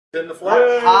In the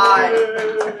flesh. Hi.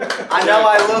 I know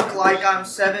I look like I'm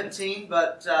 17,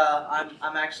 but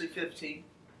I'm actually 15.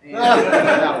 And,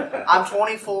 I'm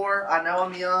 24. I know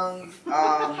I'm young.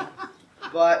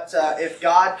 But if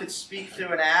God could speak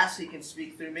through an ass, He can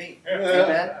speak through me.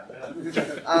 Amen. And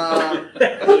so, I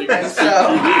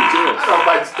don't know if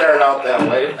I'd start out that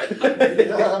way.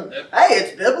 hey,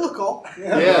 it's biblical.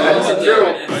 Yeah, that's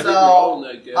true.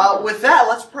 So, with that,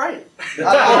 let's pray.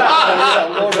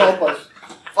 Lord help us.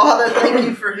 Father, thank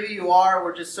you for who you are.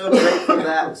 We're just so grateful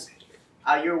that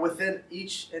you're within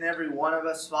each and every one of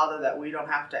us, Father, that we don't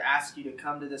have to ask you to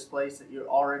come to this place, that you're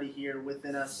already here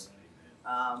within us.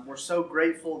 We're so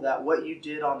grateful that what you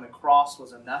did on the cross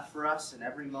was enough for us in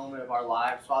every moment of our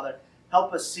lives. Father,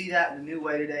 help us see that in a new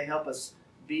way today. Help us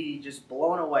be just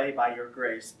blown away by your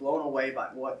grace, blown away by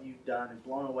what you've done, and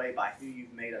blown away by who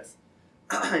you've made us.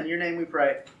 In your name we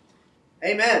pray.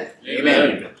 Amen.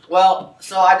 Amen. Well,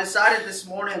 so I decided this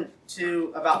morning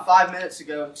about 5 minutes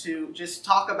ago, to just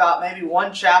talk about maybe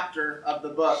one chapter of the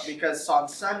book, because on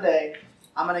Sunday,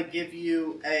 I'm going to give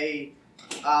you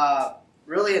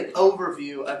really an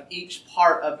overview of each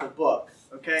part of the book.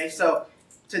 Okay, so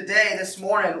today, this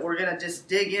morning, we're going to just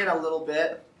dig in a little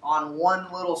bit on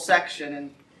one little section.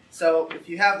 And so if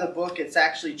you have the book, it's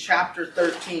actually chapter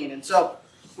 13. And so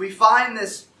we find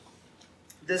this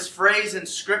phrase in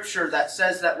Scripture that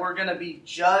says that we're going to be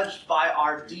judged by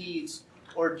our deeds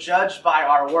or judged by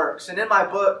our works. And in my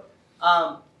book,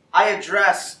 I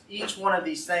address each one of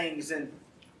these things. And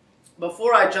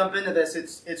before I jump into this,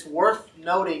 it's worth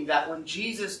noting that when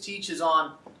Jesus teaches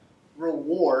on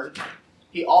reward,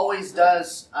 He always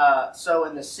does so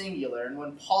in the singular. And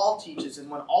when Paul teaches, and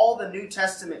when all the New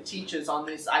Testament teaches on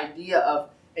this idea of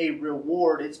a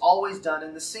reward, it's always done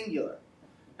in the singular.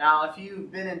 Now, if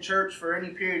you've been in church for any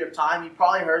period of time, you've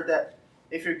probably heard that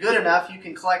if you're good enough, you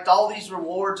can collect all these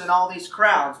rewards and all these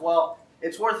crowns. Well,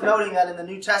 it's worth noting that in the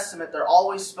New Testament, they're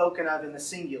always spoken of in the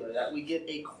singular, that we get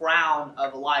a crown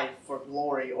of life for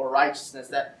glory or righteousness,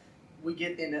 that we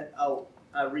get in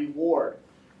a reward.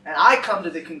 And I come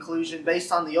to the conclusion,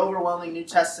 based on the overwhelming New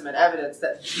Testament evidence,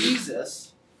 that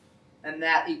Jesus and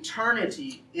that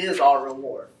eternity is our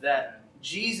reward, that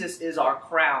Jesus is our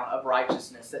crown of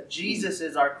righteousness, that Jesus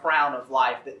is our crown of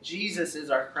life, that Jesus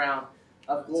is our crown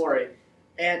of glory.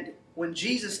 And when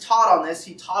Jesus taught on this,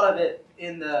 He taught of it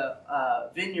in the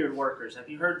vineyard workers. Have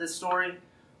you heard this story?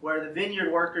 Where the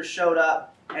vineyard workers showed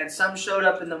up, and some showed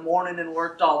up in the morning and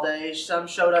worked all day, some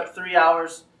showed up 3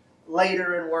 hours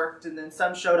later and worked, and then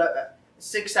some showed up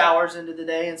 6 hours into the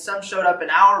day, and some showed up an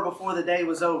hour before the day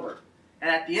was over. And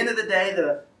at the end of the day,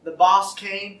 the boss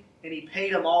came, and he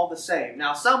paid them all the same.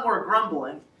 Now, some were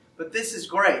grumbling, but this is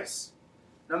grace.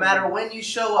 No matter when you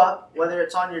show up, whether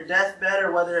it's on your deathbed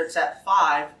or whether it's at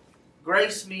 5,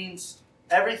 grace means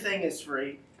everything is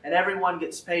free and everyone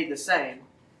gets paid the same.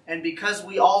 And because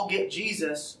we all get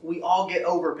Jesus, we all get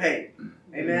overpaid.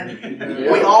 Amen?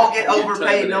 Yeah. We all get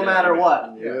overpaid no matter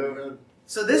what. Yeah.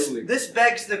 So this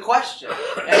begs the question,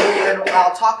 and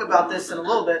I'll talk about this in a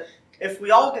little bit. If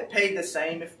we all get paid the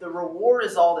same, if the reward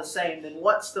is all the same, then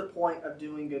what's the point of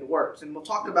doing good works? And we'll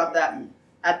talk about that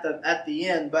at the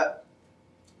end. But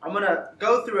I'm going to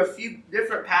go through a few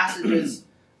different passages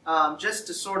just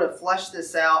to sort of flesh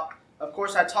this out. Of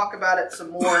course, I talk about it some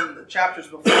more in the chapters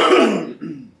before.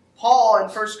 Paul in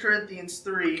 1 Corinthians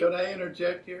 3. Could I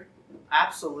interject here?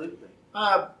 Absolutely.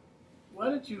 Why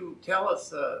don't you tell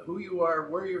us who you are,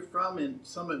 where you're from, and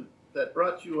some that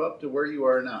brought you up to where you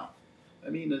are now? I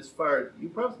mean, as far as you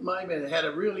probably might have had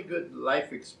a really good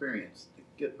life experience to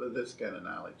get with this kind of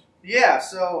knowledge. Yeah,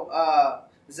 so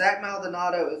Zach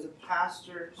Maldonado is a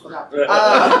pastor. Speaker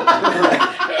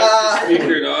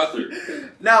and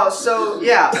author. No, so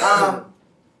yeah,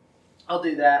 I'll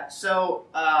do that. So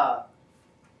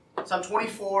I'm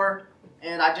 24,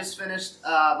 and I just finished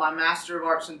my Master of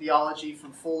Arts in Theology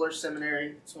from Fuller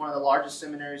Seminary. It's one of the largest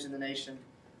seminaries in the nation.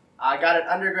 I got an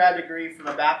undergrad degree from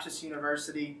a Baptist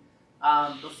university.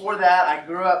 Before that, I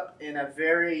grew up in a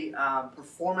very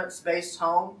performance-based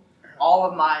home. All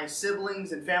of my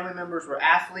siblings and family members were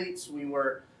athletes. We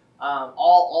were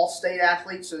all state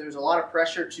athletes, so there was a lot of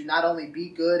pressure to not only be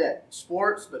good at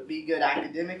sports, but be good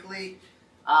academically.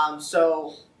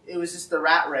 So it was just the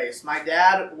rat race. My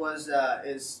dad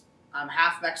I'm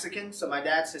half Mexican, so my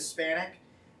dad's Hispanic,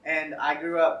 and I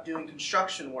grew up doing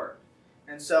construction work.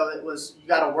 And so it was, you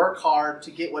got to work hard to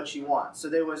get what you want. So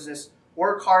there was this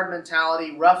work hard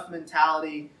mentality, rough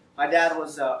mentality. My dad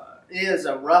is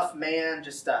a rough man,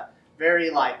 just a very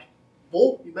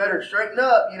bull, you better straighten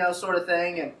up, sort of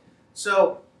thing. And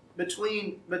so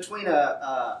between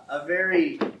a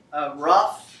very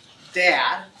rough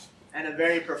dad in a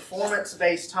very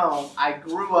performance-based home. I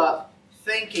grew up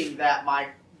thinking that my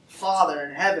Father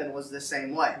in heaven was the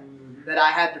same way. That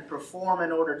I had to perform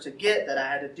in order to get, that I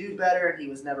had to do better, and He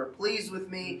was never pleased with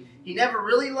me. He never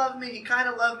really loved me. He kind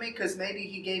of loved me because maybe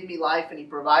He gave me life and He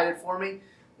provided for me,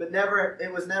 but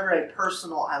it was never a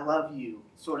personal "I love you"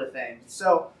 sort of thing.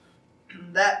 So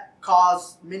that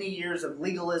caused many years of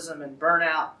legalism and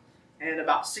burnout. And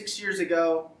about 6 years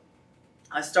ago,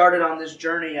 I started on this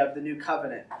journey of the new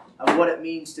covenant, of what it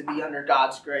means to be under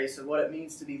God's grace, of what it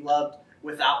means to be loved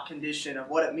without condition, of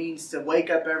what it means to wake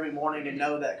up every morning and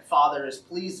know that Father is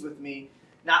pleased with me,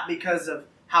 not because of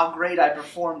how great I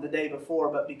performed the day before,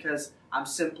 but because I'm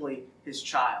simply His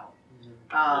child.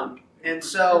 And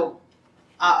so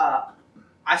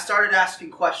I started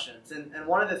asking questions. And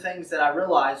one of the things that I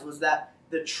realized was that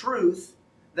the truth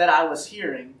that I was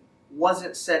hearing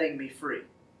wasn't setting me free.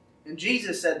 And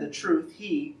Jesus said the truth,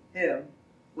 Him,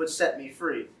 would set me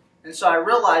free. And so I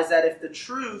realized that if the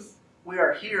truth we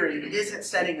are hearing isn't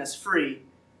setting us free,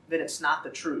 then it's not the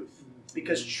truth.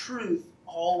 Because truth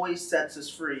always sets us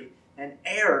free, and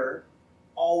error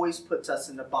always puts us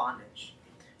into bondage.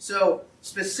 So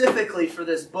specifically for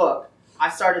this book, I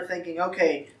started thinking,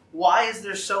 okay, why is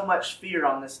there so much fear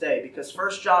on this day? Because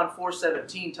 1 John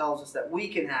 4:17 tells us that we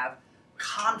can have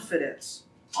confidence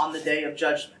on the day of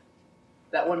judgment.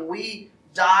 That when we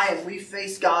die and we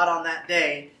face God on that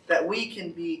day, that we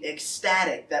can be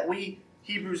ecstatic, that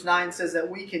Hebrews 9 says that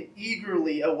we can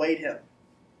eagerly await Him.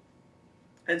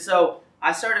 And so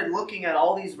I started looking at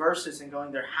all these verses and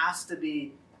going, there has to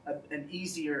be an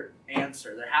easier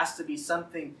answer. There has to be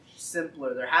something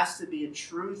simpler. There has to be a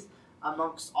truth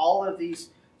amongst all of these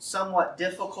somewhat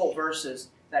difficult verses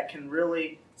that can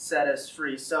really set us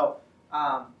free. So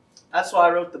that's why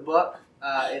I wrote the book.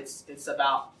 It's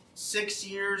about 6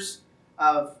 years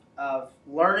of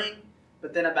learning,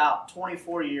 but then about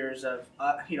 24 years of,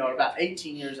 about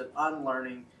 18 years of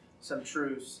unlearning some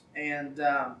truths. And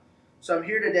so I'm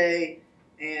here today,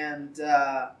 and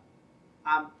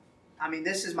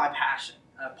this is my passion.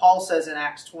 Paul says in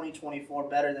Acts 20:24,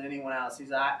 better than anyone else, he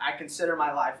said, I consider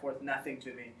my life worth nothing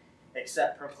to me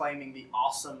except proclaiming the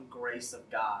awesome grace of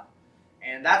God.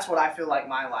 And that's what I feel like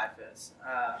my life is.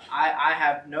 I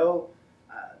have no...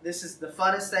 this is the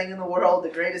funnest thing in the world, the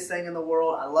greatest thing in the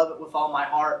world. I love it with all my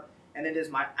heart. And it is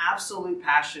my absolute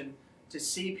passion to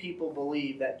see people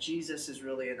believe that Jesus is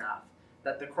really enough.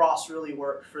 That the cross really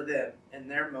worked for them in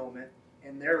their moment,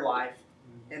 in their life,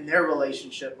 in their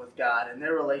relationship with God, in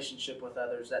their relationship with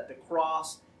others. That the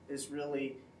cross is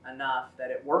really enough. That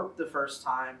it worked the first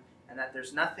time. And that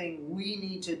there's nothing we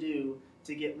need to do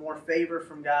to get more favor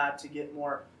from God, to get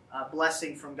more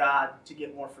blessing from God, to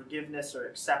get more forgiveness or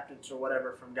acceptance or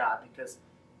whatever from God, because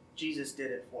Jesus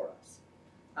did it for us.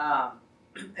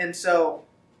 And so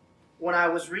when I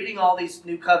was reading all these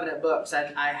New Covenant books,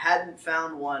 I hadn't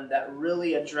found one that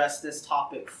really addressed this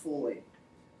topic fully.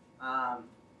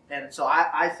 And so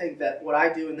I think that what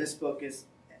I do in this book is,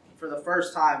 for the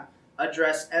first time,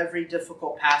 address every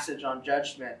difficult passage on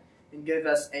judgment and give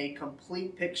us a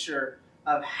complete picture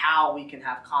of how we can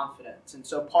have confidence. And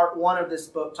so part 1 of this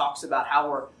book talks about how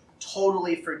we're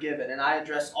totally forgiven. And I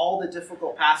address all the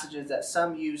difficult passages that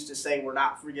some use to say we're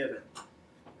not forgiven.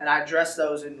 And I address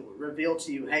those and reveal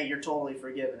to you, hey, you're totally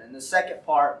forgiven. And the second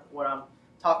part, what I'm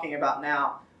talking about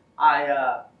now,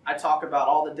 I talk about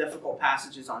all the difficult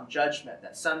passages on judgment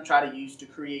that some try to use to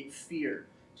create fear,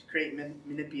 to create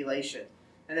manipulation.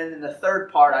 And then in the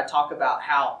third part, I talk about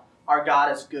how our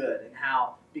God is good and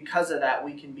how because of that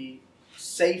we can be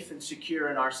safe and secure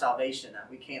in our salvation, that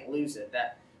we can't lose it,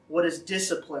 that what does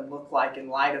discipline look like in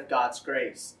light of God's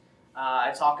grace.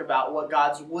 I talk about what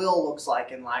God's will looks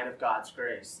like in light of God's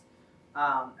grace.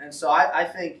 And so I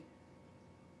think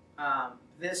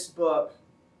this book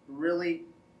really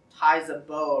ties a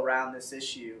bow around this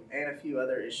issue and a few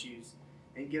other issues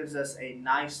and gives us a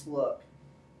nice look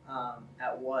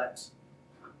at what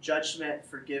judgment,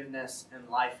 forgiveness, and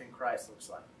life in Christ looks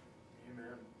like.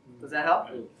 Amen. Does that help?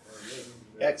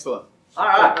 Excellent. All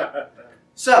right.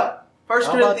 So, 1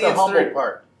 How about the Corinthians humble 3.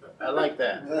 part? I like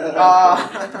that.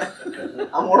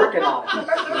 I'm working on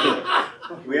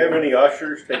it. Do we have any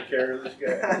ushers take care of this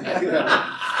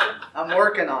guy? I'm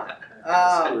working on it.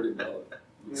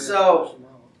 So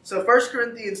 1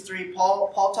 Corinthians 3,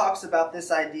 Paul talks about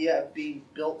this idea of being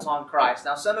built on Christ.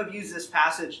 Now, some have used this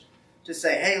passage to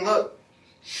say, hey, look,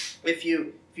 if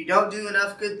you don't do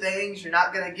enough good things, you're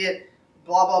not going to get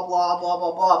blah, blah, blah, blah,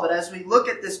 blah, blah. But as we look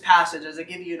at this passage, as I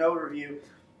give you an overview,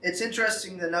 it's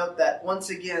interesting to note that, once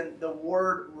again, the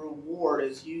word reward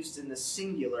is used in the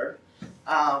singular.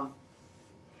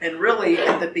 And really,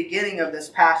 at the beginning of this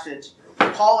passage,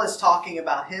 Paul is talking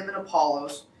about him and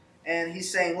Apollos, and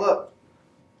he's saying, look,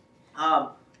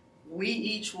 we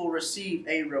each will receive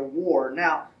a reward.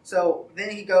 Now, so then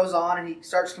he goes on and he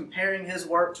starts comparing his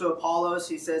work to Apollos.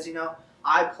 He says,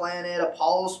 I planted,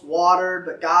 Apollos watered,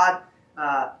 but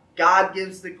God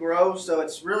gives the growth, so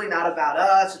it's really not about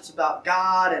us, it's about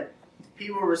God, and he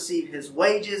will receive his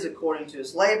wages according to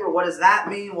his labor. What does that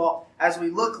mean? Well, as we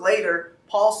look later,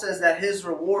 Paul says that his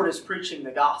reward is preaching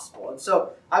the gospel. And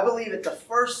so I believe at the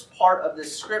first part of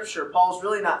this scripture, Paul's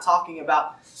really not talking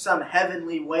about some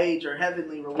heavenly wage or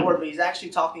heavenly reward, but he's actually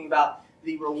talking about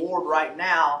the reward right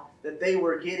now that they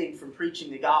were getting from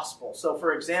preaching the gospel. So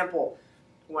for example,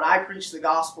 when I preach the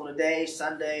gospel today,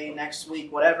 Sunday, next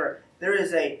week, whatever, there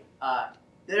is a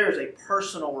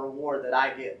personal reward that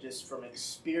I get just from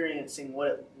experiencing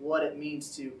what it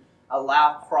means to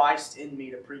allow Christ in me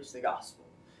to preach the gospel.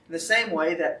 In the same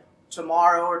way that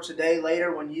tomorrow or today,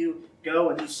 later, when you go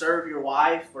and you serve your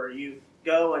wife or you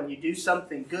go and you do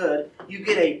something good, you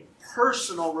get a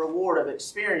personal reward of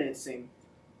experiencing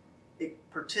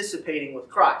participating with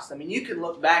Christ. I mean, you can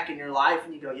look back in your life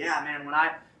and you go, yeah, man, when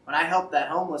I helped that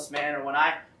homeless man, or when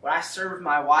I served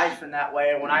my wife in that way,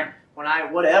 or when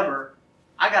I whatever,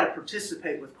 I got to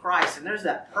participate with Christ, and there's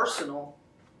that personal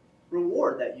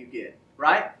reward that you get,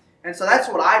 right? And so that's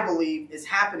what I believe is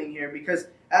happening here, because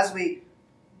as we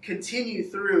continue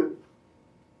through,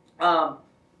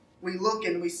 we look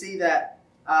and we see that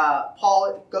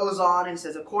Paul goes on and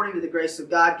says, according to the grace of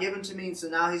God given to me. And so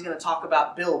now he's going to talk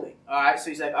about building. All right, so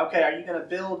he's like, okay, are you going to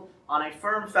build on a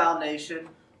firm foundation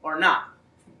or not?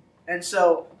 And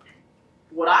so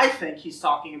what I think he's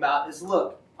talking about is,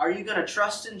 look, are you going to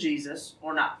trust in Jesus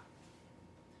or not?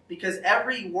 Because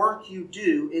every work you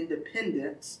do in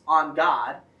dependence on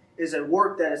God is a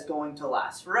work that is going to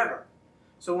last forever.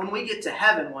 So when we get to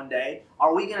heaven one day,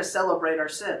 are we going to celebrate our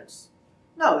sins?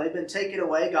 No, they've been taken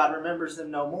away. God remembers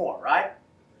them no more, right?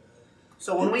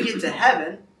 So when we get to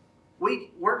heaven,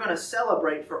 we're going to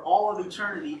celebrate for all of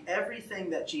eternity everything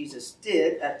that Jesus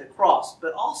did at the cross,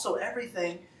 but also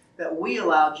everything that we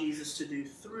allow Jesus to do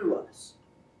through us.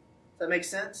 Does that make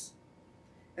sense?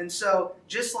 And so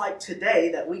just like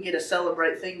today that we get to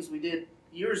celebrate things we did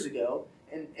years ago,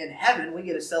 in heaven we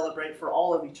get to celebrate for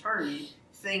all of eternity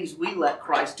things we let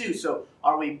Christ do. So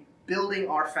are we building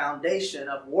our foundation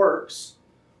of works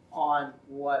on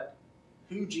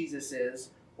who Jesus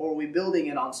is, or are we building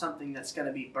it on something that's going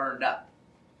to be burned up?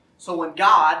 So when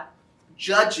God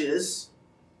judges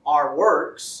our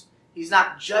works, He's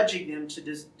not judging them to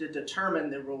determine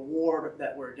the reward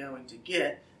that we're going to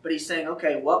get, but He's saying,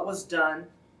 okay, what was done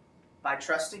by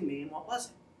trusting me and what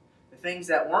wasn't? The things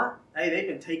that weren't, hey, they've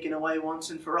been taken away once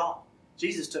and for all.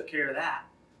 Jesus took care of that.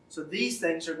 So these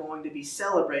things are going to be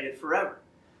celebrated forever.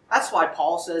 That's why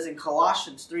Paul says in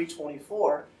Colossians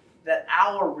 3:24 that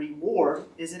our reward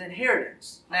is an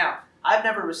inheritance. Now, I've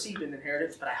never received an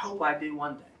inheritance, but I hope I do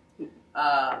one day.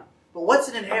 But what's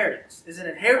an inheritance? Is an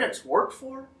inheritance worked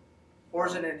for? Or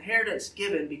is an inheritance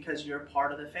given because you're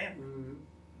part of the family? Mm-hmm.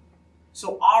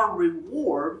 So our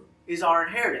reward is our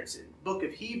inheritance. In the book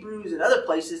of Hebrews and other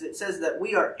places, it says that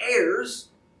we are heirs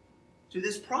to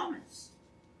this promise.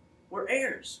 We're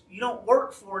heirs. You don't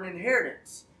work for an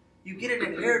inheritance. You get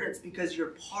an inheritance because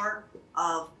you're part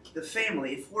of the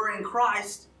family. If we're in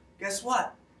Christ, guess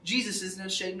what? Jesus isn't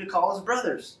ashamed to call us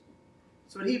brothers.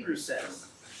 That's what Hebrews says.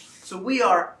 So we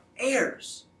are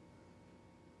heirs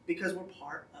because we're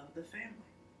part of the family.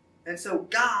 And so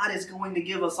God is going to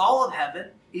give us all of heaven.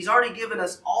 He's already given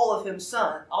us all of His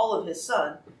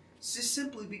Son, just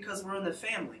simply because we're in the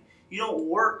family. You don't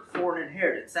work for an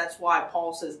inheritance. That's why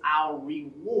Paul says our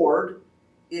reward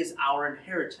is our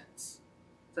inheritance.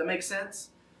 Does that make sense?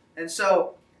 And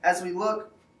so, as we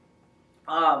look,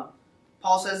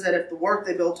 Paul says that if the work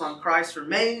they built on Christ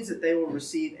remains, that they will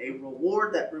receive a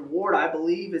reward. That reward, I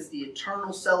believe, is the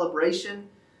eternal celebration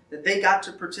that they got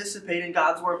to participate in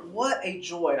God's work. What a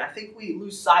joy. And I think we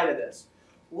lose sight of this.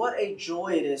 What a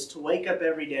joy it is to wake up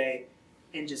every day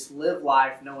and just live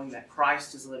life knowing that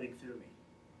Christ is living through me.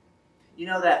 You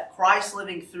know that Christ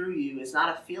living through you is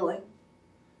not a feeling.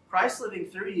 Christ living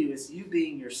through you is you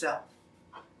being yourself.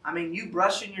 I mean, you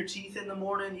brushing your teeth in the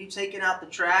morning, you taking out the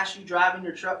trash, you driving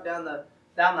your truck down the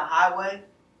highway.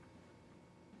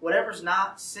 Whatever's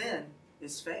not sin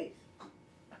is faith.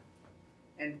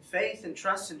 And faith and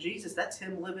trust in Jesus, that's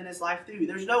Him living His life through you.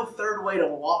 There's no third way to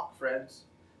walk, friends.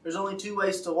 There's only two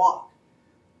ways to walk.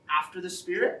 After the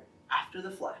Spirit, after the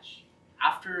flesh.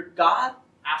 After God,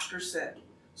 after sin.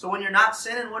 So when you're not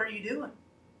sinning, what are you doing?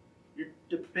 You're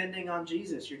depending on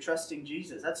Jesus. You're trusting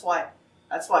Jesus. That's why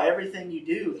everything you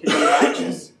do can be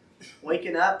righteous.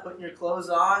 Waking up, putting your clothes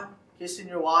on, kissing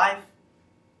your wife,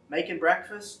 making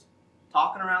breakfast,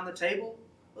 talking around the table,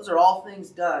 those are all things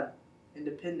done in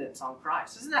dependence on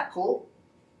Christ. Isn't that cool?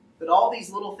 That all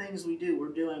these little things we do, we're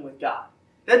doing with God.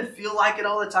 Doesn't feel like it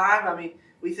all the time. I mean,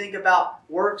 we think about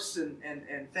works and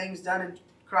things done in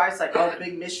Christ, like all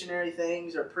big missionary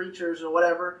things or preachers or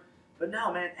whatever. But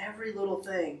no, man, every little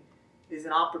thing is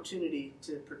an opportunity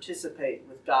to participate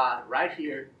with God right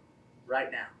here,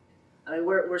 right now. I mean,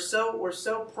 we're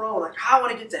so prone, like, I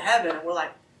want to get to heaven, and we're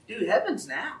like, dude, heaven's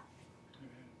now.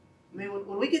 I mean,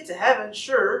 when we get to heaven,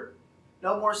 sure,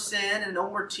 no more sin and no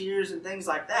more tears and things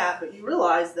like that, but you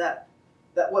realize that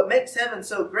what makes heaven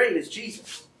so great is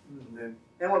Jesus. Amen.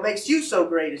 And what makes you so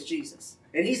great is Jesus.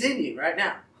 And He's in you right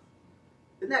now.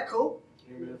 Isn't that cool?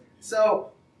 Amen.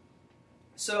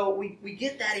 So we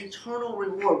get that eternal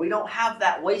reward. We don't have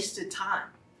that wasted time.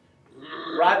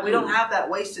 Right? We don't have that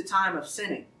wasted time of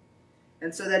sinning.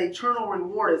 And so that eternal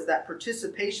reward is that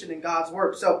participation in God's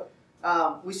work. So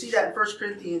we see that in 1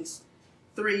 Corinthians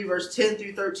 3, verse 10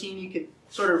 through 13. You can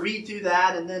sort of read through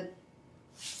that. And then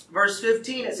verse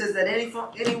 15, it says that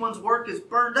anyone's work is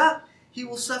burned up, he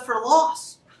will suffer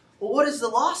loss. Well, what is the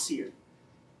loss here?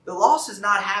 The loss is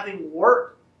not having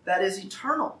work that is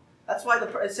eternal. That's why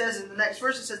it says in the next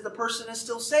verse, it says the person is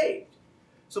still saved.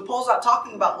 So Paul's not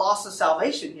talking about loss of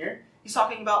salvation here. He's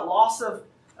talking about loss of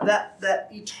that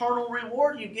eternal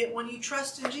reward you get when you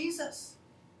trust in Jesus.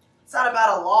 It's not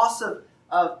about a loss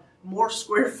of more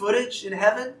square footage in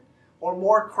heaven or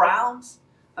more crowns.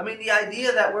 I mean, the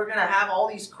idea that we're going to have all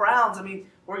these crowns, I mean,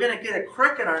 we're going to get a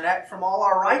crick in our neck from all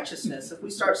our righteousness if we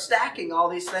start stacking all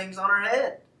these things on our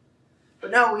head.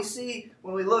 But no, we see,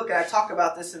 when we look, and I talk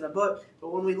about this in the book,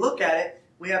 but when we look at it,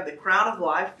 we have the crown of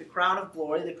life, the crown of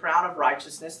glory, the crown of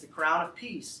righteousness, the crown of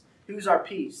peace. Who's our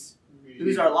peace?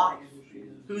 Who's our life?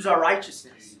 Who's our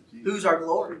righteousness? Who's our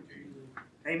glory?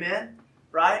 Amen?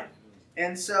 Right?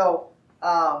 And so,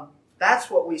 that's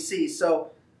what we see.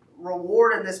 So,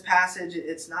 reward in this passage,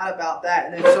 it's not about that.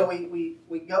 And then so we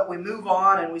move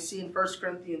on, and we see in 1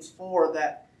 Corinthians 4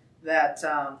 that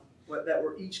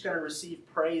we're each going to receive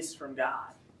praise from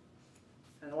God.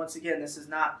 And once again, this is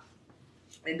not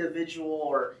individual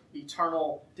or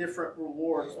eternal different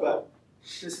rewards, but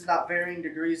this is not varying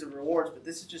degrees of rewards, but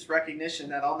this is just recognition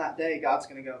that on that day, God's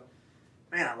going to go,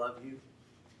 man, I love you.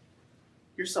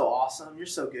 You're so awesome. You're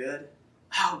so good.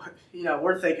 Oh,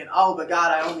 we're thinking, oh, but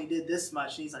God, I only did this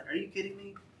much. And He's like, are you kidding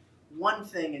me? One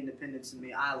thing in dependence in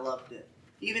me, I loved it.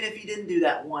 Even if you didn't do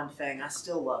that one thing, I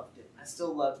still loved it. I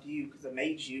still loved you because I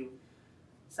made you.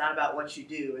 It's not about what you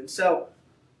do. And so,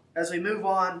 as we move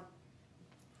on,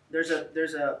 there's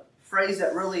a phrase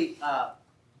that really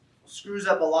screws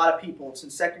up a lot of people. It's in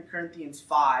 2 Corinthians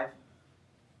 5.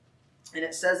 And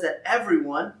it says that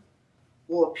everyone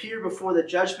will appear before the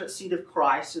judgment seat of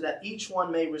Christ so that each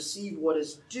one may receive what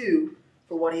is due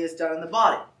for what he has done in the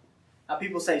body. Now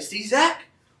people say, see, Zach,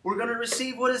 we're going to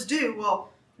receive what is due. Well,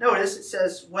 notice it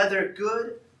says whether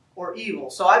good or evil.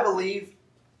 So I believe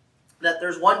that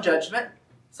there's one judgment.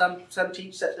 Some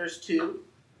teach that there's two.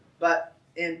 But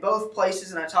in both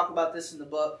places, and I talk about this in the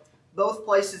book, both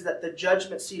places that the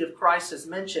judgment seat of Christ is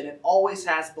mentioned, it always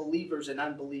has believers and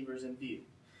unbelievers in view.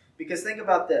 Because think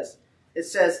about this. It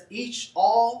says each,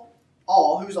 all,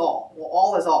 who's all? Well,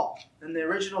 all is all. In the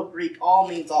original Greek, all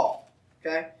means all.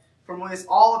 Okay? From whence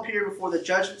all appear before the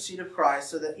judgment seat of Christ,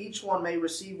 so that each one may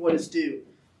receive what is due.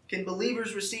 Can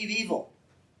believers receive evil?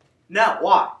 No.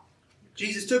 Why?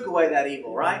 Jesus took away that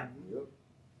evil, right?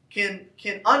 Can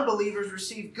unbelievers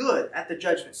receive good at the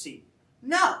judgment seat?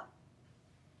 No.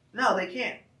 No, they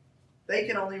can't. They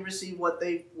can only receive what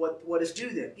is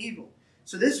due them, evil.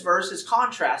 So this verse is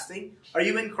contrasting. Are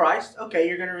you in Christ? Okay,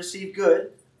 you're going to receive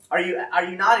good. Are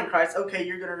you not in Christ? Okay,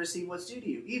 you're going to receive what's due to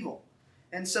you, evil.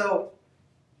 And so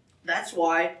that's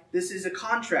why this is a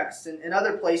contrast. In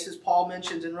other places, Paul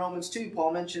mentions in Romans 2,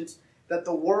 Paul mentions that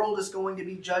the world is going to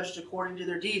be judged according to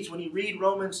their deeds. When you read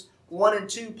Romans 1 and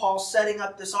 2, Paul's setting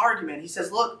up this argument. He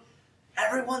says, look,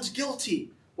 everyone's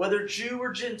guilty. Whether Jew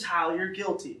or Gentile, you're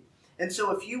guilty. And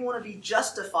so if you want to be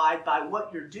justified by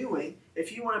what you're doing,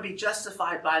 if you want to be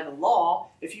justified by the law,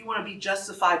 if you want to be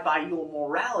justified by your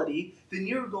morality, then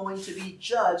you're going to be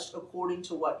judged according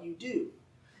to what you do.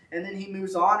 And then he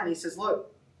moves on and he says,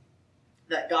 look,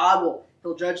 that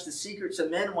He'll judge the secrets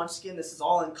of men. Once again, this is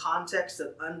all in context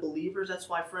of unbelievers. That's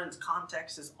why, friends,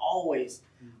 context is always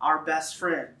our best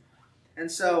friend.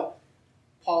 And so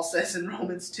Paul says in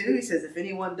Romans 2, he says, if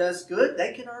anyone does good,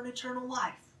 they can earn eternal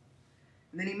life.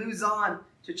 And then he moves on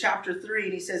to chapter 3,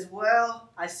 and he says, well,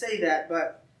 I say that,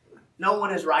 but no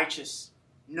one is righteous.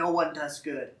 No one does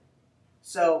good.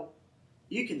 So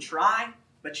you can try,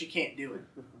 but you can't do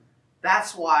it.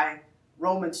 That's why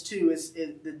Romans 2 is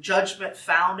the judgment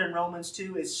found in Romans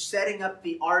 2 is setting up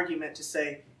the argument to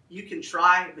say, you can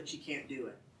try, but you can't do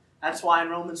it. That's why in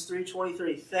Romans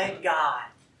 3:23, thank God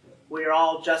we are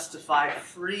all justified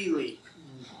freely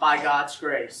by God's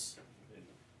grace.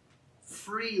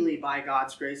 Freely by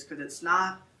God's grace, because it's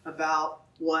not about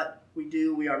what we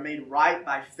do. We are made right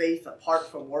by faith apart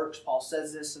from works. Paul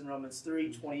says this in Romans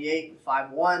 3:28 and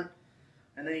 5:1.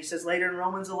 And then he says later in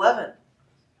Romans 11,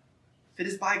 if it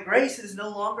is by grace, it is no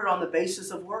longer on the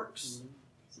basis of works.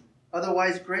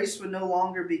 Otherwise, grace would no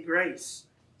longer be grace.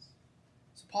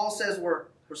 So Paul says we're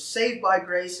saved by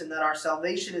grace and that our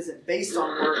salvation isn't based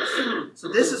on works. So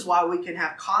this is why we can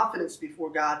have confidence before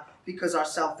God, because our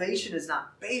salvation is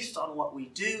not based on what we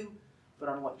do, but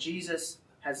on what Jesus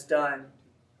has done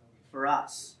for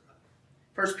us.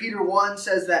 1 Peter 1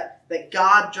 says that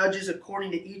God judges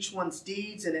according to each one's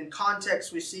deeds, and in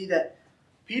context we see that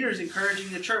Peter's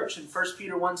encouraging the church. In 1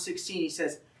 Peter 1:16 he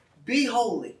says, be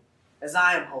holy as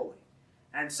I am holy.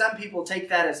 And some people take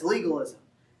that as legalism.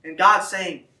 And God's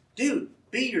saying, dude,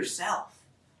 be yourself.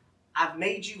 I've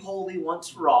made you holy once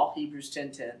for all, Hebrews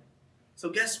 10:10. So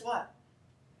guess what?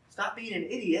 Stop being an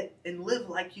idiot and live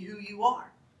like who you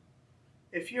are.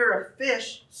 If you're a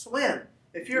fish, swim.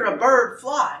 If you're a bird,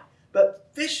 fly. But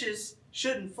fishes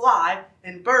shouldn't fly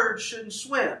and birds shouldn't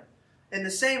swim. In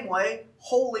the same way,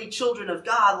 holy children of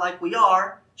God like we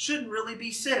are shouldn't really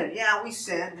be sinning. Yeah, we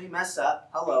sin, we mess up.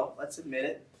 Hello, let's admit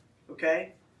it.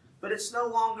 Okay? But it's no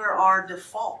longer our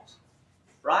default.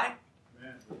 Right?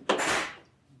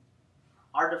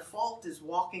 Our default is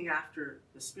walking after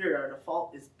the Spirit. Our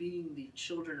default is being the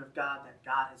children of God that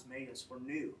God has made us. We're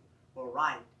new. We're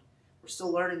right. We're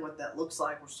still learning what that looks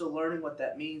like. We're still learning what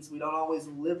that means. We don't always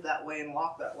live that way and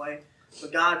walk that way.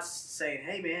 But God's saying,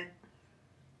 hey man,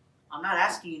 I'm not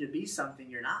asking you to be something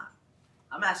you're not.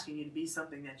 I'm asking you to be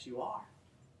something that you are.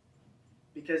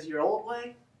 Because your old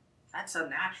way, that's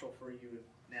unnatural for you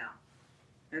now.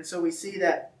 And so we see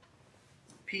that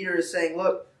Peter is saying,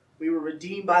 look, we were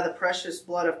redeemed by the precious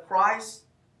blood of Christ.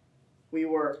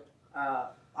 I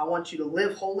want you to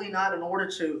live holy, not in order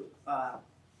to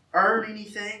earn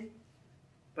anything,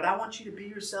 but I want you to be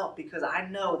yourself because I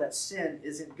know that sin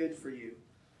isn't good for you.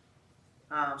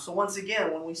 So once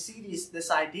again, when we see this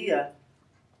idea,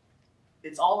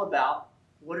 it's all about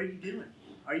what are you doing?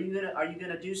 Are you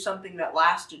gonna do something that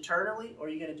lasts eternally, or are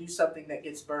you gonna do something that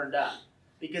gets burned up?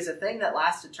 Because a thing that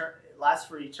lasts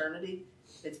for eternity,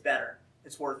 it's better.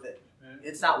 It's worth it.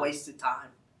 It's not wasted time.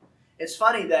 It's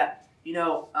funny that,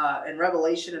 in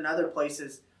Revelation and other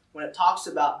places, when it talks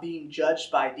about being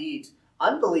judged by deeds,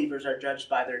 unbelievers are judged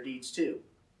by their deeds too.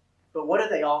 But what do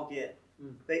they all get?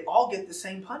 They all get the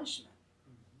same punishment.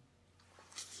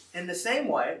 In the same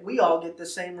way, we all get the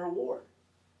same reward.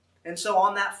 And so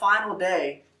on that final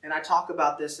day, and I talk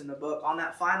about this in the book, on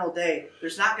that final day,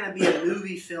 there's not going to be a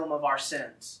movie film of our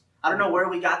sins. I don't know where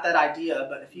we got that idea,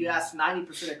 but if you ask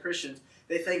 90% of Christians,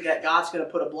 they think that God's going to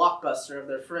put a blockbuster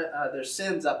of their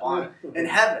sins up on in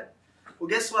heaven. Well,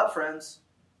 guess what, friends?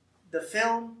 The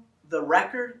film, the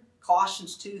record,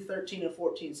 Colossians 2:13 and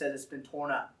 14 says it's been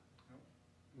torn up.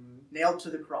 Nailed to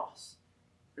the cross.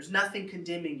 There's nothing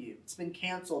condemning you. It's been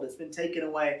canceled. It's been taken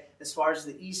away as far as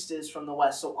the east is from the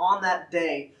west. So on that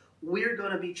day, we're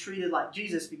going to be treated like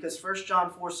Jesus because 1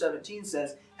 John 4:17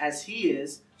 says, as he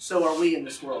is, so are we in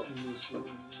this world.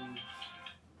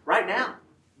 Right now.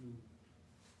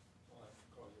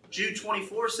 Jude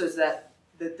 24 says that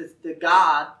the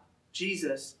God,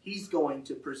 Jesus, he's going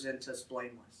to present us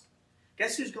blameless.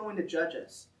 Guess who's going to judge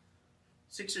us?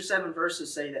 6 or 7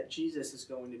 verses say that Jesus is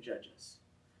going to judge us.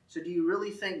 So do you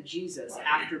really think Jesus,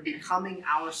 after becoming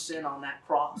our sin on that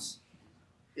cross,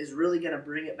 is really going to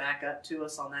bring it back up to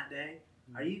us on that day?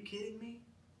 Are you kidding me?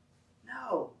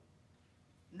 No.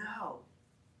 No.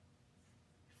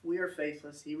 If we are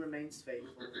faithless, he remains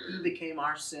faithful. He became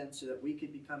our sin so that we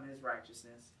could become his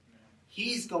righteousness.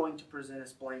 He's going to present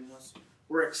us blameless.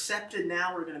 We're accepted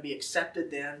now. We're going to be accepted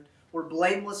then. We're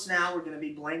blameless now. We're going to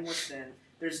be blameless then.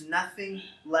 There's nothing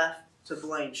left to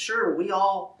blame. Sure, we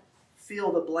all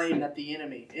feel the blame that the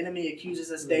enemy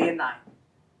accuses us day and night.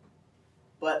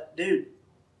 But, dude,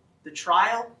 the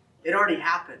trial, it already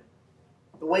happened.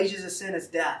 The wages of sin is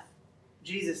death.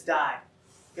 Jesus died.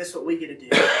 Guess what we get to do?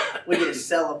 We get to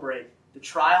celebrate. The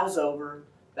trial's over.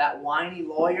 That whiny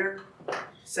lawyer,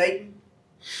 Satan,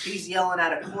 he's yelling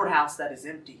at a courthouse that is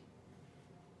empty.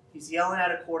 He's yelling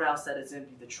at a courthouse that is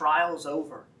empty. The trial is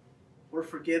over. We're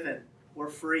forgiven. We're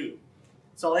free.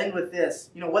 So I'll end with this.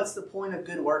 What's the point of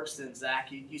good works then, Zach?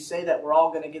 You say that we're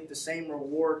all going to get the same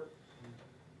reward.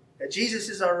 That Jesus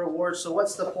is our reward, so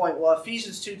what's the point? Well,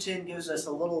 Ephesians 2:10 gives us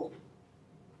a little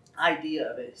idea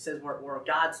of it. He says we're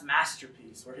God's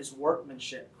masterpiece. We're His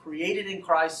workmanship, created in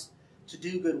Christ to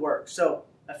do good work. So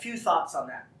a few thoughts on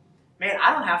that. Man,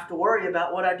 I don't have to worry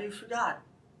about what I do for God.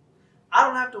 I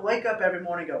don't have to wake up every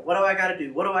morning and go, what do I got to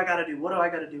do? What do I got to do? What do I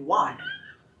got to do? Why?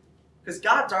 Because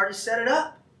God's already set it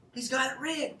up. He's got it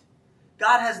rigged.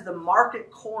 God has the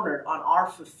market cornered on our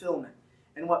fulfillment.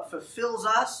 And what fulfills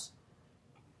us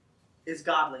is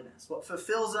godliness. What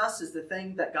fulfills us is the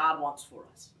thing that God wants for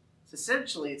us.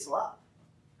 Essentially, it's love.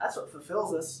 That's what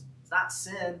fulfills us. It's not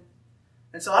sin.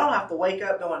 And so I don't have to wake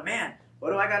up going, man,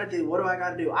 what do I got to do? What do I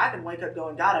got to do? I can wake up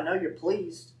going, God, I know you're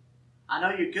pleased. I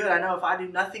know you're good. I know if I do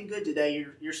nothing good today,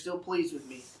 you're still pleased with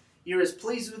me. You're as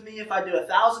pleased with me if I do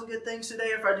 1,000 good things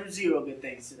today or if I do 0 good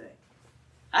things today.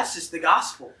 That's just the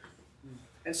gospel.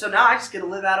 And so now I just get to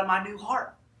live out of my new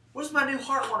heart. What does my new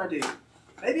heart want to do?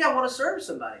 Maybe I want to serve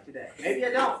somebody today. Maybe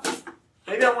I don't.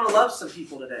 Maybe I want to love some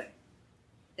people today.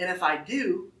 And if I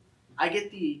do, I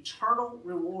get the eternal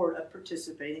reward of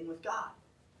participating with God.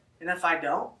 And if I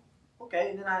don't,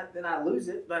 okay, then I lose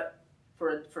it. But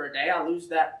for a day, I lose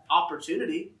that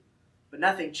opportunity. But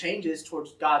nothing changes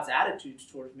towards God's attitudes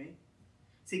towards me.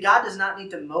 See, God does not need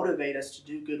to motivate us to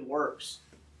do good works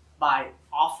by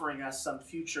offering us some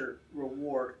future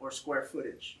reward or square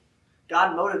footage.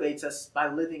 God motivates us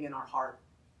by living in our heart,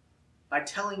 by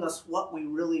telling us what we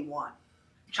really want.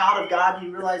 Child of God, do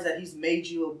you realize that He's made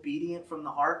you obedient from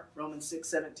the heart, Romans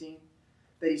 6:17?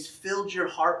 That He's filled your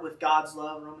heart with God's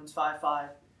love, Romans 5:5.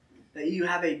 That you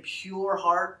have a pure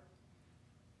heart,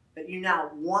 that you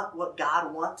now want what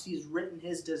God wants. He's written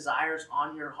His desires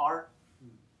on your heart,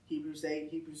 Hebrews 8,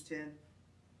 Hebrews 10.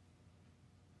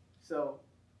 So,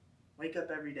 wake up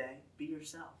every day, be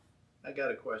yourself. I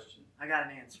got a question. I got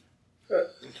an answer.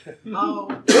 How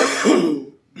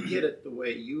do you get it the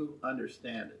way you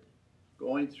understand it?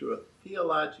 Going through a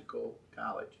theological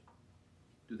college,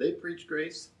 do they preach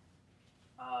grace?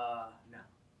 No.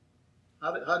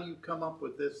 How do you come up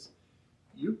with this?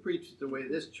 You preach it the way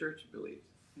this church believes.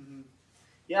 Mm-hmm.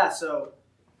 Yeah, so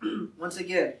once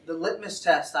again, the litmus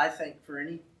test, I think, for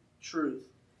any truth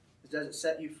is, does it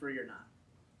set you free or not?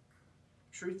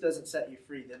 Truth doesn't set you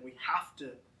free, then we have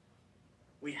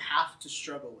to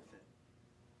struggle with it.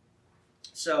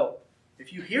 So,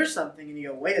 if you hear something and you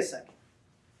go, wait a second,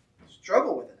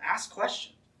 struggle with it, ask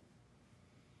questions.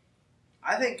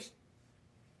 I think,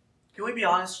 can we be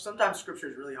honest? Sometimes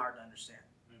Scripture is really hard to understand.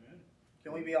 Mm-hmm.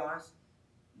 Can we be honest?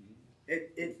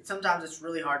 Mm-hmm. Sometimes it's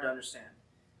really hard to understand.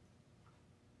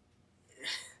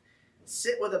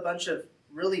 Sit with a bunch of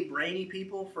really brainy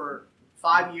people for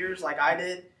 5 years like I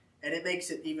did, and it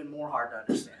makes it even more hard to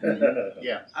understand.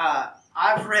 Yeah.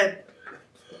 I've read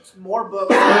more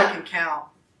books than I can count,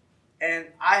 and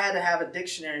I had to have a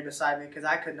dictionary beside me because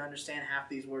I couldn't understand half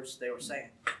these words they were saying.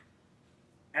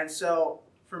 And so,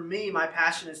 for me, my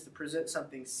passion is to present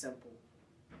something simple,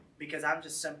 because I'm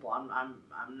just simple.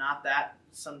 I'm not that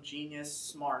some genius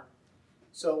smart.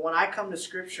 So when I come to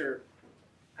Scripture,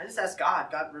 I just ask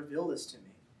God, reveal this to me.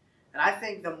 And I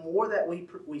think the more that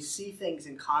we see things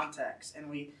in context, and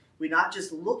we not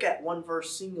just look at one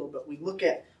verse single, but we look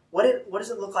at what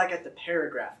does it look like at the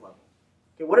paragraph level?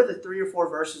 Okay, what are the 3 or 4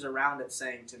 verses around it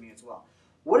saying to me as well?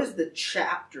 What is the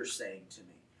chapter saying to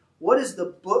me? What is the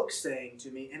book saying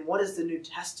to me? And what is the New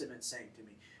Testament saying to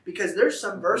me? Because there's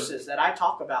some verses that I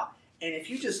talk about, and if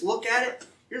you just look at it,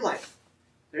 you're like,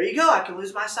 there you go, I can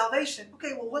lose my salvation.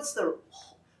 Okay, well, what's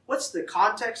the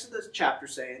context of the chapter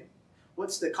saying?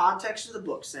 What's the context of the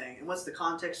book saying? And what's the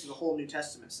context of the whole New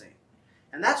Testament saying?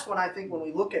 And that's when I think when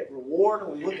we look at reward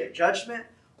and we look at judgment,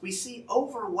 we see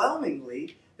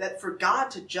overwhelmingly that for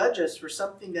God to judge us for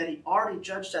something that He already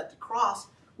judged at the cross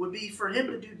would be for Him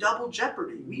to do double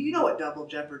jeopardy. You know what double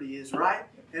jeopardy is, right?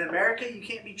 In America, you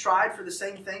can't be tried for the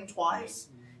same thing twice.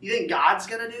 You think God's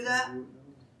going to do that?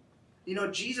 You know,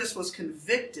 Jesus was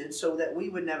convicted so that we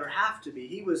would never have to be.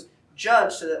 He was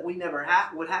judged so that we never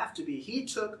would have to be. He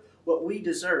took what we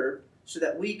deserved so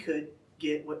that we could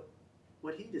get what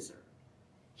He deserved.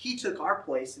 He took our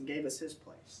place and gave us His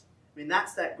place. I mean,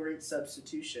 that's that great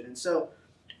substitution. And so,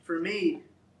 for me,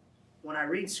 when I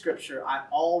read Scripture, I'm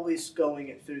always going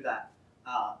it through that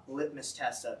litmus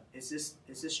test of, is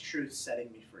this truth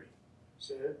setting me free?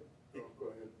 Say it. Oh, go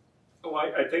ahead. Oh,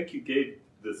 I think you gave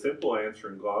the simple answer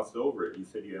and glossed over it. You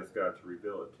said you asked God to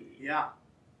reveal it to you. Yeah.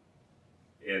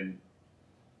 And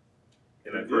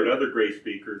I've heard other great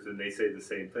speakers, and they say the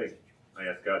same thing. I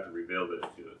ask God to reveal it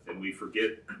to us. And we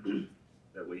forget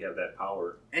that we have that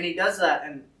power. And He does that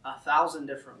in 1,000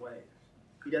 different ways.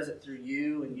 He does it through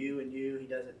you and you and you. He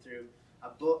does it through a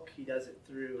book. He does it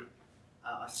through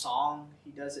a song.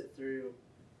 He does it through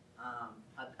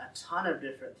a ton of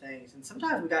different things, and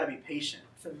sometimes we got to be patient.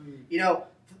 You know,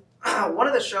 one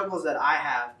of the struggles that I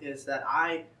have is that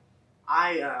I'm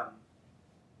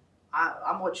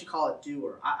what you call a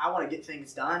doer. I want to get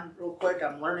things done real quick.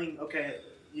 I'm learning, okay,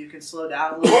 you can slow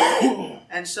down a little bit.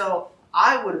 And so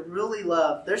I would really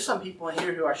love, there's some people in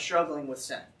here who are struggling with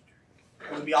sin.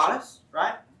 To be honest,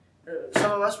 right?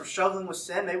 Some of us were struggling with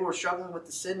sin. Maybe we're struggling with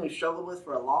the sin we've struggled with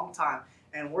for a long time.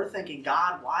 And we're thinking,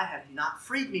 God, why have you not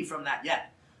freed me from that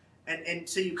yet? And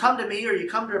so you come to me or you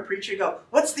come to a preacher, you go,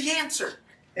 what's the answer?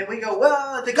 And we go,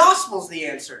 well, the gospel's the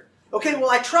answer. Okay, well,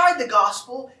 I tried the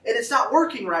gospel, and it's not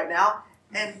working right now.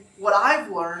 And what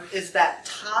I've learned is that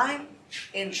time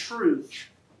and truth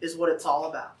is what it's all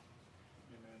about.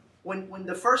 When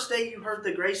the first day you heard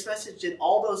the grace message, did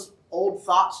all those old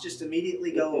thoughts just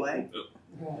immediately go away?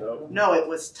 No, it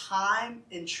was time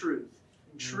and truth.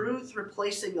 Truth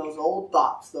replacing those old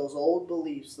thoughts, those old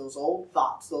beliefs, those old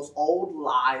thoughts, those old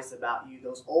lies about you,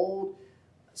 those old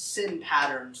sin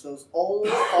patterns, those old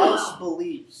false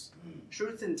beliefs.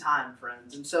 Truth and time,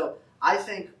 friends. And so I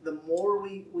think the more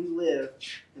we live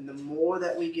and the more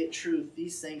that we get truth,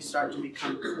 these things start to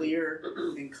become clear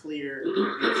and clear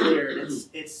and clear. And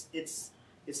it's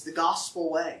the gospel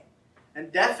way.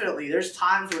 And definitely there's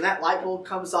times when that light bulb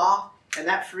comes off and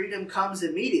that freedom comes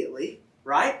immediately,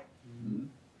 right? Mm-hmm.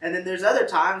 And then there's other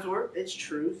times where it's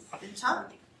truth in time.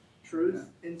 Truth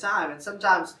in time. And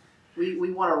sometimes we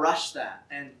want to rush that.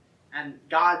 And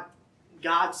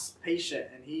God's patient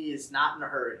and He is not in a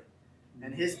hurry.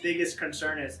 And His biggest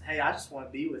concern is, hey, I just want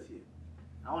to be with you.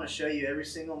 I want to show you every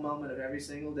single moment of every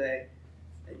single day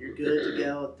that you're good to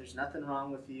go, that there's nothing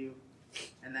wrong with you,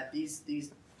 and that these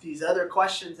other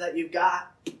questions that you've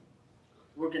got,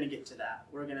 we're going to get to that.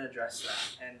 We're going to address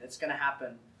that. And it's going to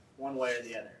happen one way or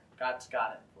the other. God's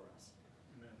got it for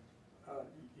us.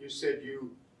 You said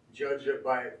you judge it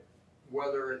by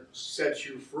whether it sets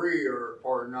you free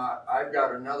or not. I've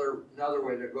got another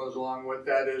way that goes along with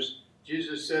that is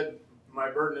Jesus said, my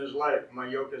burden is light, my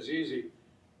yoke is easy.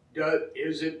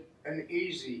 Is it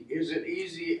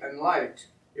easy and light?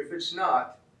 If it's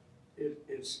not,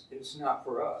 it's not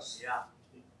for us. Yeah.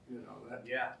 You know that.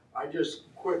 Yeah. I just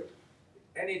quit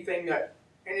anything that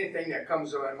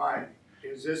comes to my mind.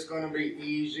 Is this going to be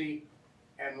easy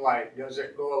and light? Does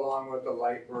it go along with the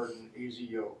light burden, easy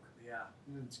yoke? Yeah,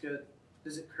 it's good.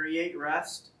 Does it create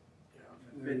rest?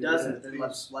 Yeah. If it doesn't, then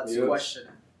let's question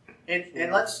it.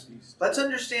 And let's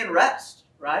understand rest,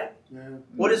 right? Yeah.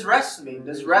 What does rest mean?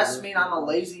 Does rest mean I'm a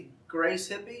lazy grace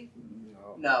hippie?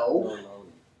 No.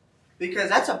 Because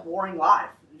that's a boring life.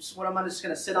 Just what I'm just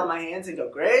going to sit on my hands and go,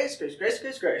 grace, grace, grace,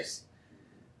 grace, grace.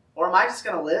 Or am I just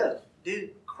going to live?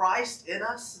 Dude, Christ in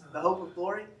us, the hope of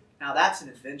glory, now that's an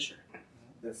adventure.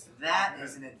 That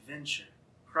is an adventure.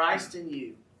 Christ in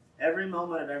you, every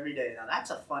moment of every day. Now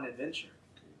that's a fun adventure.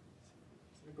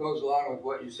 It goes along with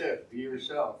what you said. Be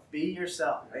yourself. Be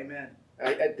yourself. Amen.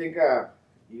 I think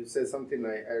you said something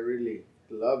I really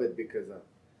love it because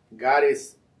God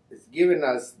is giving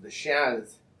us the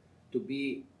chance to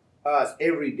be us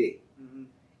every day. Mm-hmm.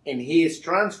 And He is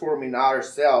transforming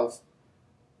ourselves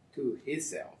to His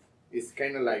self. It's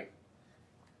kind of like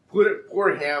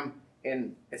pour Him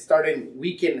and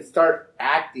we can start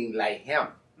acting like Him.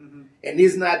 Mm-hmm. And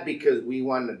it's not because we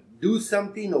want to do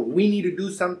something or we need to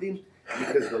do something,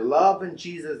 because the love in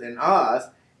Jesus and us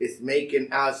is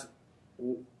making us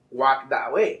walk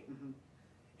that way. Mm-hmm.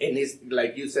 And it's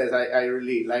like you said, I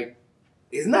really like,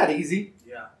 it's not easy.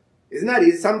 Yeah. It's not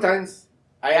easy. Sometimes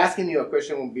I asking you a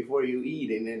question before you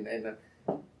eat and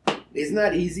it's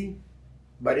not easy,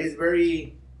 but it's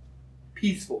very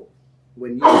peaceful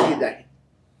when you see that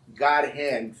God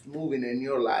hands moving in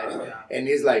your life. And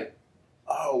it's like,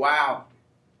 oh wow,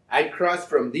 I crossed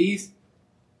from these,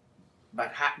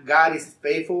 but God is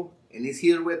faithful and He's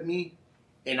here with me.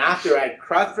 And after I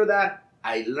crossed for that,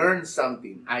 I learned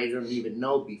something I don't even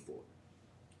know before.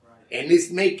 Right. And it's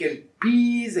making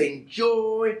peace and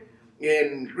joy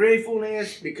and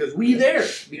gratefulness because we there,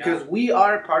 because we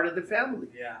are part of the family.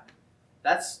 Yeah.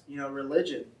 That's,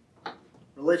 religion.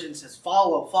 Religion says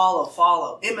follow, follow,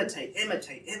 follow, imitate,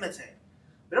 imitate, imitate.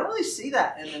 We don't really see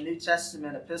that in the New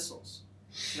Testament epistles.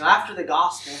 After the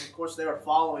Gospels, of course, they were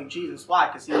following Jesus. Why?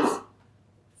 Because He was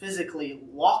physically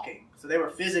walking. So they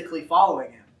were physically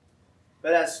following Him.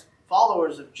 But as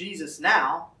followers of Jesus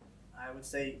now, I would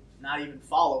say not even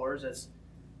followers, as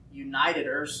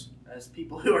uniteders, as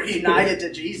people who are united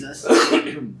to Jesus,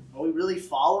 are we really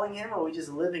following Him or are we just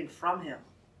living from Him?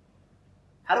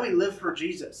 How do we live for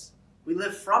Jesus? We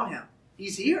live from Him.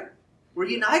 He's here. We're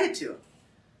united to Him.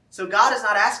 So God is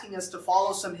not asking us to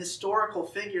follow some historical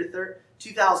figure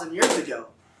 2,000 years ago.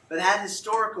 But that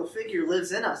historical figure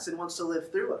lives in us and wants to live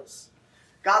through us.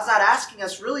 God's not asking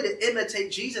us really to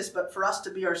imitate Jesus, but for us to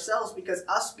be ourselves, because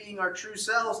us being our true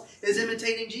selves is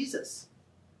imitating Jesus.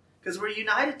 Because we're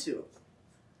united to Him.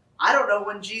 I don't know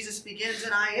when Jesus begins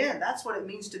and I end. That's what it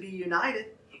means to be united.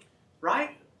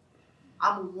 Right?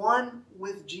 I'm one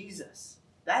with Jesus.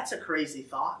 That's a crazy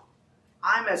thought.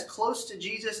 I'm as close to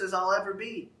Jesus as I'll ever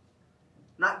be.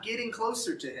 I'm not getting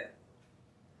closer to Him.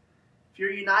 If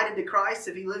you're united to Christ,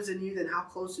 if He lives in you, then how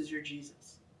close is your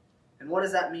Jesus? And what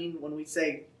does that mean when we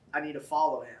say, I need to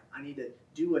follow Him? I need to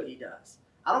do what He does.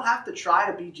 I don't have to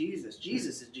try to be Jesus.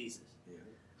 Jesus is Jesus.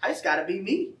 I just got to be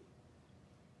me.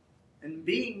 And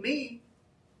being me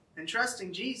and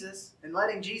trusting Jesus and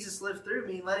letting Jesus live through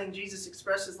me, letting Jesus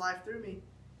express His life through me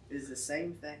is the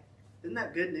same thing. Isn't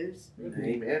that good news?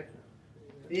 Amen.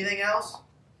 Anything else?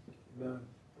 No.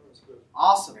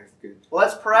 Awesome. That's good. Well,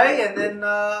 let's pray and then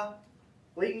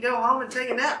we can go home and take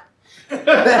a nap.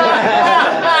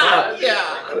 Yeah.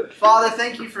 Father,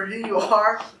 thank you for who you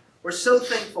are. We're so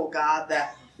thankful, God,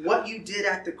 that what you did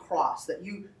at the cross, that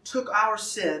you took our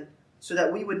sin so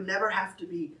that we would never have to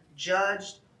be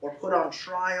judged or put on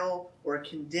trial or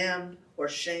condemned or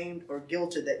shamed or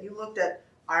guilted, that you looked at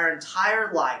our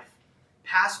entire life,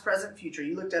 past, present, future.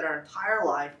 You looked at our entire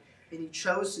life and you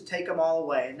chose to take them all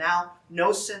away. And now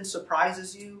no sin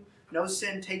surprises you. No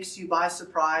sin takes you by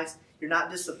surprise. You're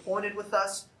not disappointed with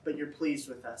us, but you're pleased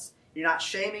with us. You're not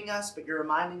shaming us, but you're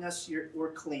reminding us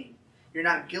we're clean. You're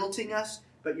not guilting us,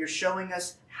 but you're showing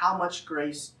us how much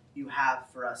grace you have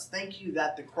for us. Thank you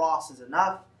that the cross is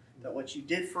enough, that what you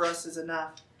did for us is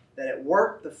enough, that it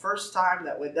worked the first time,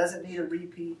 that it doesn't need a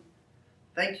repeat.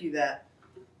 Thank you that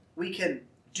we can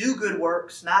do good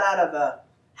works, not out of a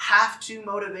have-to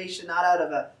motivation, not out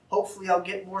of a hopefully I'll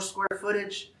get more square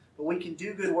footage, but we can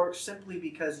do good works simply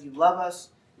because you love us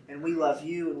and we love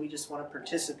you and we just want to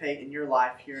participate in your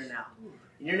life here and now.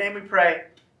 In your name we pray.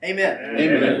 Amen.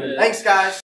 Amen. Thanks,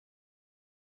 guys.